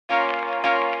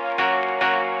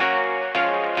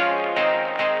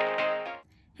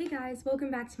guys,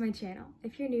 welcome back to my channel.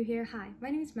 If you're new here, hi, my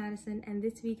name is Madison and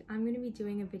this week I'm going to be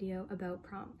doing a video about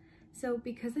prom. So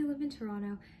because I live in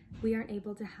Toronto, we aren't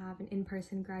able to have an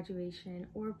in-person graduation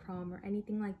or prom or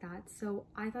anything like that, so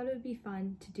I thought it would be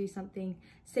fun to do something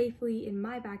safely in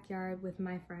my backyard with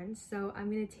my friends. So I'm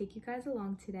going to take you guys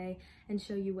along today and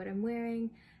show you what I'm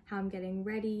wearing, how I'm getting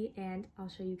ready, and I'll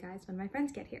show you guys when my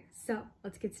friends get here. So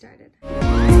let's get started.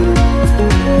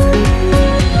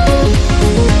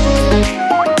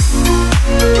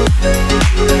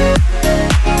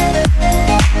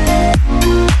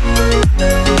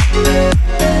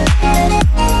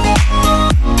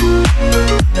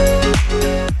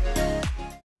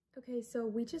 Okay, so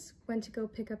we just went to go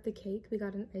pick up the cake. We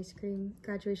got an ice cream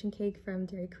graduation cake from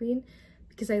Dairy Queen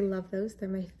because I love those. They're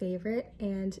my favorite.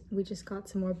 And we just got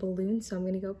some more balloons, so I'm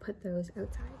gonna go put those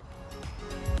outside.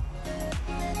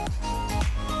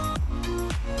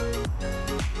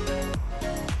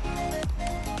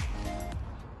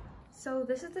 So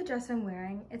this is the dress I'm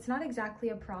wearing. It's not exactly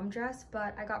a prom dress,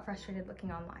 but I got frustrated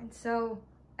looking online, so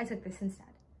I took this instead.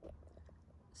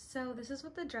 So this is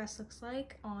what the dress looks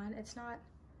like on. It's not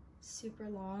super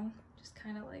long, just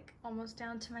kind of like almost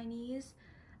down to my knees.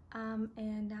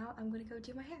 And now I'm gonna go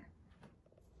do my hair.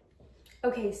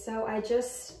 Okay, so I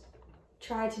just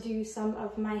tried to do some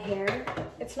of my hair.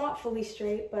 It's not fully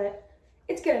straight, but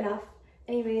it's good enough.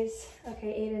 Anyways,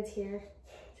 okay, Aiden's here.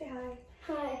 Say hi.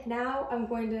 Hi. Now I'm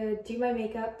going to do my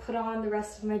makeup, put on the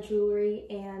rest of my jewelry,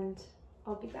 and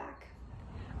I'll be back.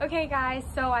 Okay guys,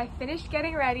 so I finished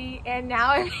getting ready and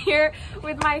now I'm here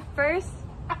with my first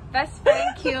best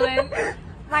friend, Keelan.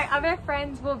 My other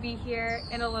friends will be here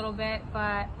in a little bit,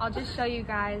 but I'll just show you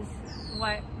guys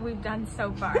what we've done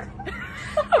so far.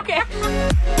 Okay.